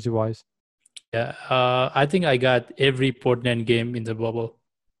energy wise. Yeah, I think I got every Portland game in the bubble.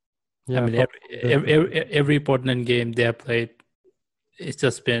 Yeah, I mean, every Portland game they have played, it's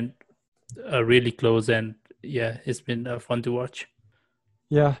just been really close, and yeah, it's been fun to watch.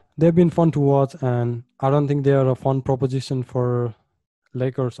 Yeah, they've been fun to watch, and I don't think they are a fun proposition for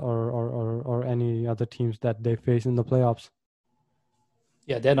Lakers or any other teams that they face in the playoffs.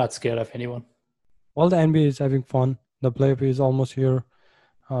 Yeah, they're not scared of anyone. All the NBA is having fun. The playoff is almost here.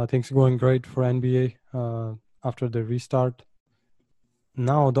 Things going great for NBA after the restart.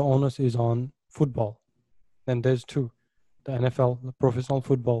 Now the onus is on football. And there's two, the NFL, the professional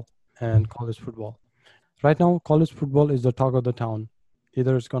football, and college football. Right now, college football is the talk of the town.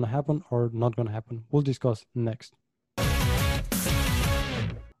 Either it's going to happen or not going to happen. We'll discuss next.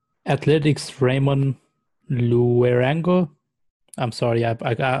 Athletics Raymond Luerango. I'm sorry,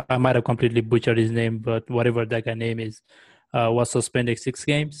 I might have completely butchered his name, but whatever that guy's name is, was suspended 6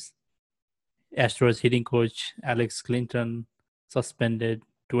 games. Astros hitting coach Alex Clinton suspended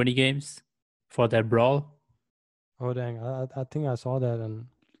 20 games for that brawl. Oh dang! I think I saw that, and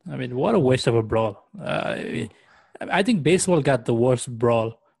I mean, what a waste of a brawl. I think baseball got the worst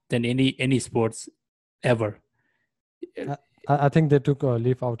brawl than any sports ever. I think they took a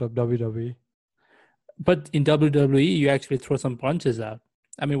leaf out of WWE. But in WWE, you actually throw some punches out.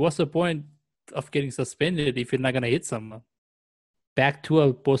 I mean, what's the point of getting suspended if you're not going to hit someone?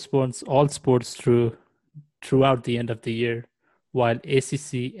 Pac-12 postpones all sports throughout the end of the year, while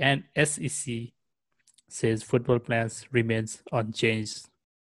ACC and SEC says football plans remains unchanged.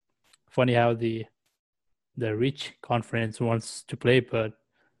 Funny how the rich conference wants to play, but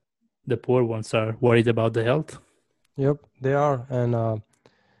the poor ones are worried about the health. Yep, they are, and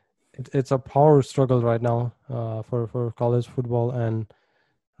it's a power struggle right now for college football, and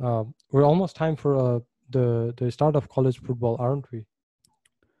we're almost time for the start of college football, aren't we?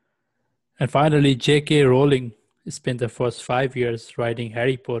 And finally, J.K. Rowling spent the first 5 years writing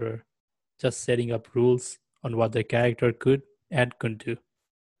Harry Potter, just setting up rules on what the character could and couldn't do.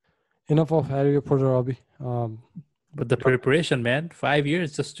 Enough of Harry Potter, Abhi. But the preparation, man, 5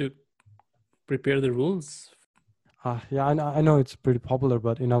 years just to prepare the rules. Yeah, I know it's pretty popular,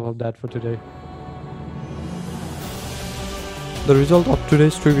 but enough of that for today. The result of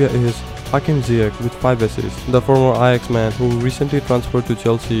today's trivia is Hakim Ziyech with 5 assists. The former Ajax man who recently transferred to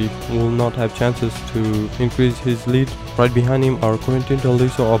Chelsea will not have chances to increase his lead. Right behind him are Corentin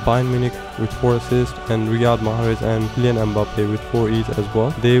Tolisso of Bayern Munich with 4 assists and Riyad Mahrez and Kylian Mbappe with 4 each as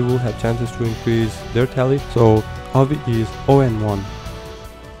well. They will have chances to increase their tally. So Avi is 0-1.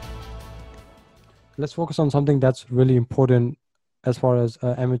 Let's focus on something that's really important as far as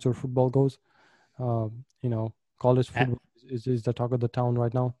amateur football goes. College football is the talk of the town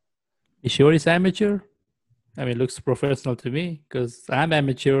right now. You sure it's amateur? I mean, it looks professional to me because I'm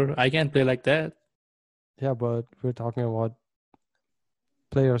amateur. I can't play like that. Yeah, but we're talking about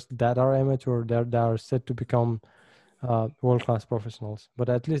players that are amateur, that are set to become world-class professionals. But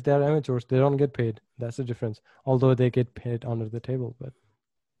at least they're amateurs. They don't get paid. That's the difference. Although they get paid under the table. But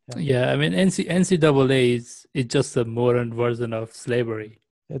yeah, I mean, NCAA is just a modern version of slavery.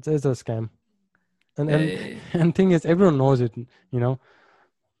 It's a scam. And thing is, everyone knows it,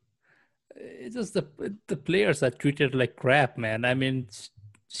 It's just the players are treated like crap, man. I mean,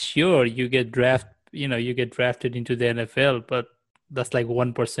 sure, you get drafted into the NFL, but that's like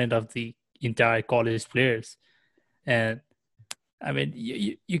 1% of the entire college players. And I mean,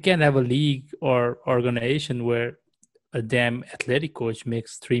 you can't have a league or organization where a damn athletic coach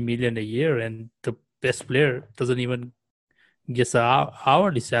makes $3 million a year and the best player doesn't even get an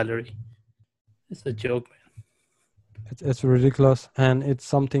hourly salary. It's a joke, man. It's ridiculous, and it's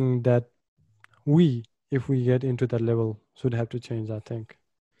something that if we get into that level, should have to change, I think.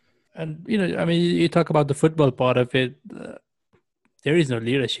 And I mean, you talk about the football part of it. There is no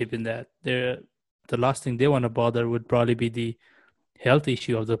leadership in that. The last thing they want to bother would probably be the health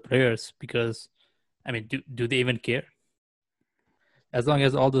issue of the players, because I mean, do they even care? As long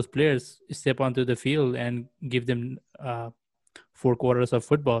as all those players step onto the field and give them 4 quarters of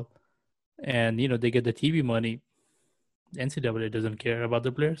football, and they get the TV money, NCAA doesn't care about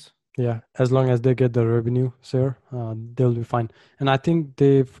the players. Yeah, as long as they get the revenue, sir, they'll be fine. And I think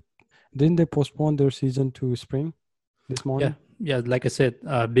didn't they postpone their season to spring this morning? Yeah. Like I said,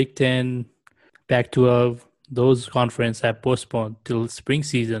 Big Ten, Pac-12, those conferences have postponed till spring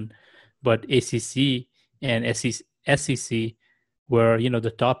season, but ACC and SEC, where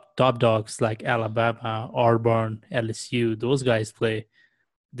the top dogs like Alabama, Auburn, LSU, those guys play.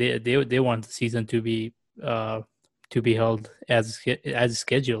 They want the season to be held as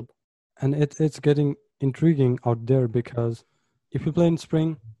scheduled. And it's getting intriguing out there, because if you play in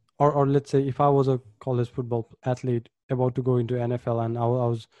spring, or let's say if I was a college football athlete about to go into NFL and I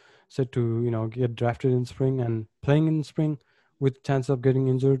was set to get drafted in spring and playing in spring with chance of getting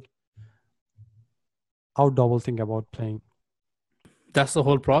injured, I would double think about playing. That's the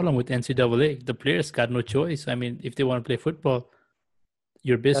whole problem with NCAA. The players got no choice. I mean, if they want to play football,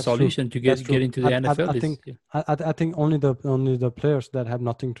 your best solution to get into the NFL is. I think only the players that have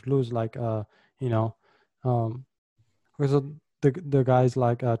nothing to lose, like because the guys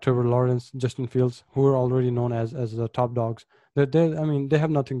like Trevor Lawrence, Justin Fields, who are already known as the top dogs. They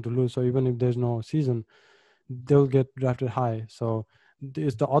have nothing to lose. So even if there's no season, they'll get drafted high. So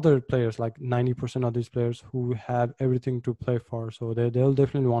it's the other players, like 90% of these players, who have everything to play for. So they'll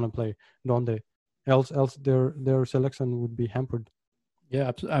definitely want to play, don't they? Else their selection would be hampered.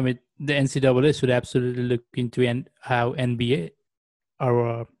 Yeah, I mean, the NCAA should absolutely look into how NBA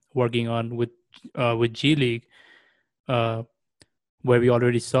are working on with G League, where we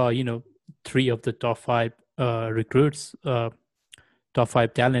already saw 3 of the top 5 recruits, top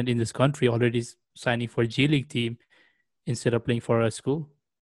 5 talent in this country already signing for G League team instead of playing for a school.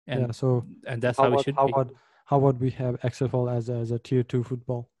 And that's how it should be. How about we have XFL as a tier 2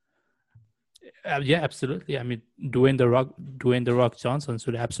 football? Yeah, absolutely. I mean, Dwayne the Rock Johnson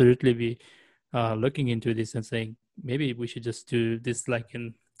should absolutely be looking into this and saying maybe we should just do this like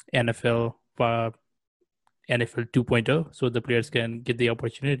in NFL 2.0, so the players can get the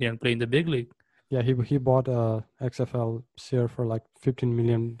opportunity and play in the big league. Yeah, he bought a XFL share for like $15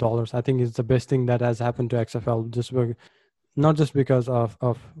 million. I think it's the best thing that has happened to XFL, not just because of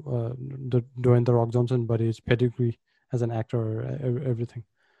the Dwayne the Rock Johnson, but his pedigree as an actor, everything.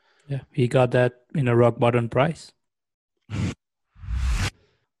 Yeah, he got that in a rock bottom price.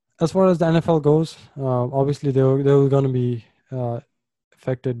 As far as the NFL goes, obviously they're going to be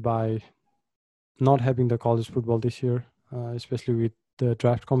affected by not having the college football this year, especially with the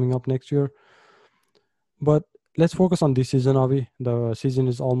draft coming up next year. But let's focus on this season, Avi. The season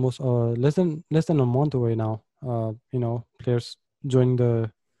is almost less than a month away now. Players joining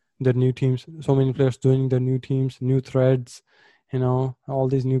the new teams. So many players joining the new teams, new threads. All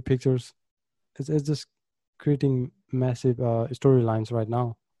these new pictures. It's just creating massive storylines right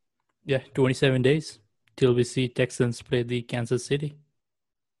now. Yeah, 27 days till we see Texans play the Kansas City.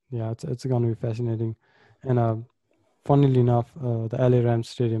 Yeah, it's gonna be fascinating, and funnily enough, the LA Rams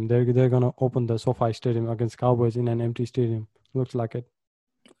stadium, they're gonna open the SoFi Stadium against Cowboys in an empty stadium. Looks like it.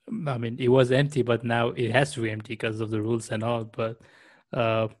 I mean, it was empty, but now it has to be empty because of the rules and all. But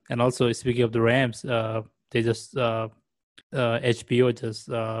and also speaking of the Rams, they just HBO just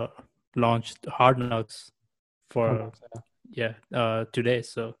launched Hard Knocks Hard for Knocks, yeah. today.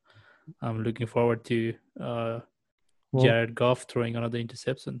 So I'm looking forward to Well, Jared Goff throwing another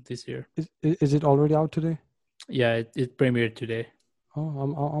interception this year. is it already out today? Yeah, it premiered today.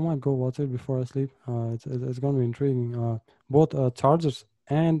 Oh, I might go watch it before I sleep. It's gonna be intriguing. Both Chargers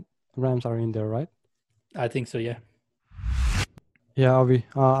and Rams are in there, right? I think so. Yeah. Yeah, Avi.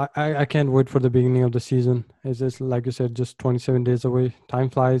 I can't wait for the beginning of the season. It's like you said, just 27 days away. Time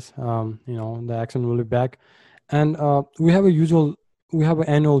flies. The action will be back, and we have an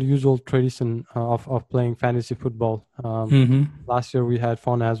annual usual tradition of playing fantasy football. Last year we had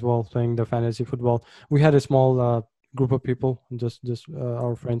fun as well playing the fantasy football. We had a small group of people, just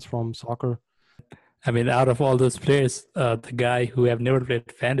our friends from soccer. I mean, out of all those players, the guy who have never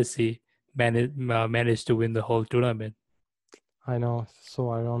played fantasy managed to win the whole tournament. I know, so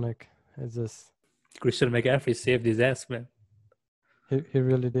ironic. It's just Christian McCaffrey saved his ass, man. He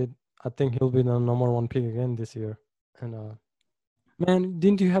really did. I think he'll be the number one pick again this year. And man,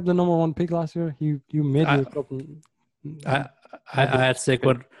 didn't you have the number one pick last year? You made your cup. I had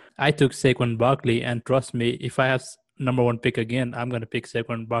Saquon. I took Saquon Barkley, and trust me, if I have number one pick again, I'm gonna pick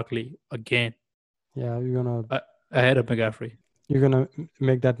Saquon Barkley again. Yeah, you're gonna ahead of McCaffrey. You're gonna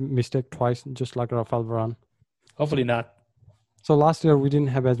make that mistake twice, just like Rafael Varane. Hopefully not. So last year we didn't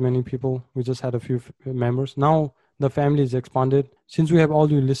have as many people. We just had a few members. Now the family is expanded. Since we have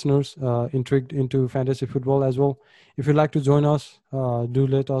all you listeners intrigued into fantasy football as well, if you'd like to join us, do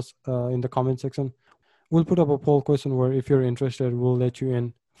let us in the comment section. We'll put up a poll question where if you're interested, we'll let you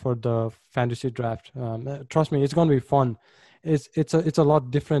in for the fantasy draft. Trust me, it's going to be fun. It's a lot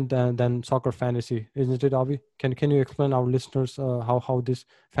different than soccer fantasy, isn't it, Avi? Can you explain our listeners how this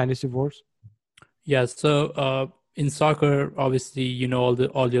fantasy works? Yeah. So in soccer, obviously,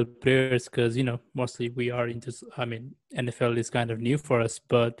 all your players because mostly we are into. I mean, NFL is kind of new for us,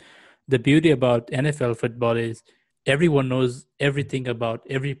 but the beauty about NFL football is everyone knows everything about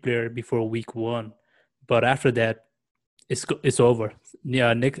every player before week 1, but after that, it's over.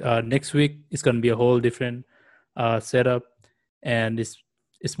 Yeah, next week it's going to be a whole different setup, and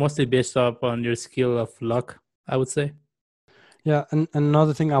it's mostly based on your skill of luck, I would say. Yeah, and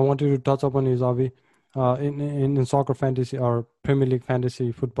another thing I wanted to touch upon is, Avi, in soccer fantasy or Premier League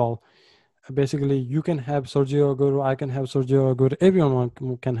fantasy football, basically you can have Sergio Aguero, I can have Sergio Aguero, everyone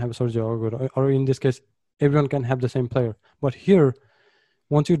can have Sergio Aguero, or in this case, everyone can have the same player. But here,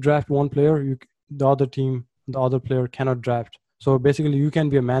 once you draft one player, the other player cannot draft. So basically, you can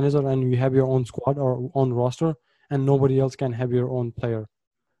be a manager and you have your own squad or own roster, and nobody else can have your own player.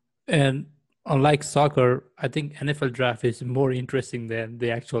 And unlike soccer, I think NFL draft is more interesting than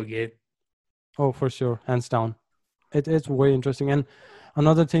the actual game. Oh, for sure, hands down. It's way interesting. And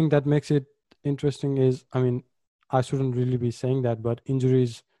another thing that makes it interesting is, I mean, I shouldn't really be saying that, but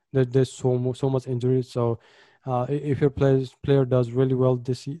injuries. There's so much injuries. So if your player does really well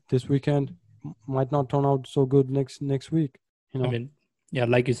this weekend, might not turn out so good next week. I mean, yeah,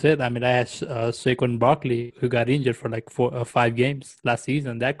 like you said, I mean, I had Saquon Barkley who got injured for like 5 games last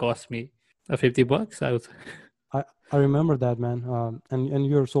season. That cost me $50. I remember that, man. And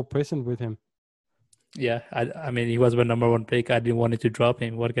you're so patient with him. Yeah, I mean, he was my number one pick. I didn't want to drop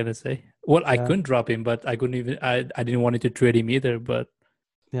him. What can I say? Well, I couldn't drop him, but I couldn't even. I didn't want to trade him either. But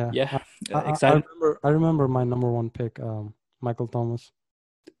yeah, excited. I remember my number one pick, Michael Thomas.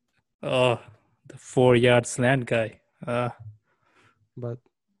 Oh, the 4-yard slant guy. But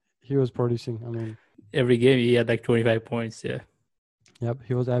he was producing. I mean, every game he had like 25 points. Yeah. Yep,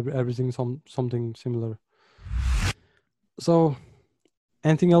 he was averaging something similar. So,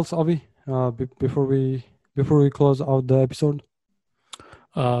 anything else, Avi? Before we close out the episode?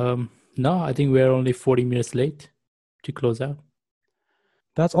 No, I think we're only 40 minutes late to close out.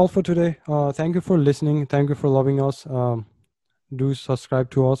 That's all for today. Thank you for listening. Thank you for loving us. Do subscribe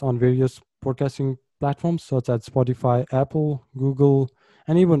to us on various podcasting platforms such as Spotify, Apple, Google,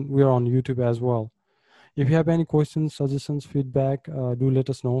 and even we are on YouTube as well. If you have any questions, suggestions, feedback, do let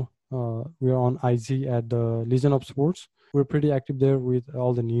us know. We are on IG at the Legion of Sports. We're pretty active there with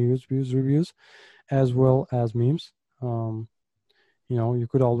all the news, views, reviews, as well as memes. You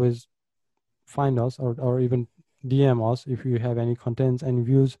could always find us or even DM us if you have any contents, any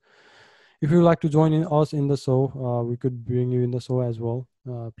views. If you would like to join us in the show, we could bring you in the show as well.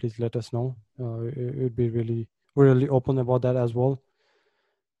 Please let us know. It would be we're really open about that as well.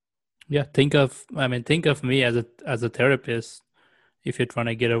 Yeah, think of me as a therapist. If you're trying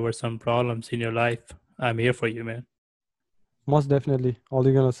to get over some problems in your life, I'm here for you, man. Most definitely. All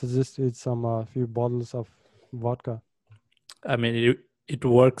you're gonna suggest is some few bottles of vodka. I mean, it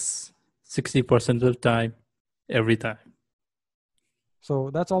works 60% of the time, every time.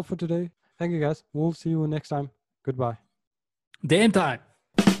 So that's all for today. Thank you, guys. We'll see you next time. Goodbye. Damn time.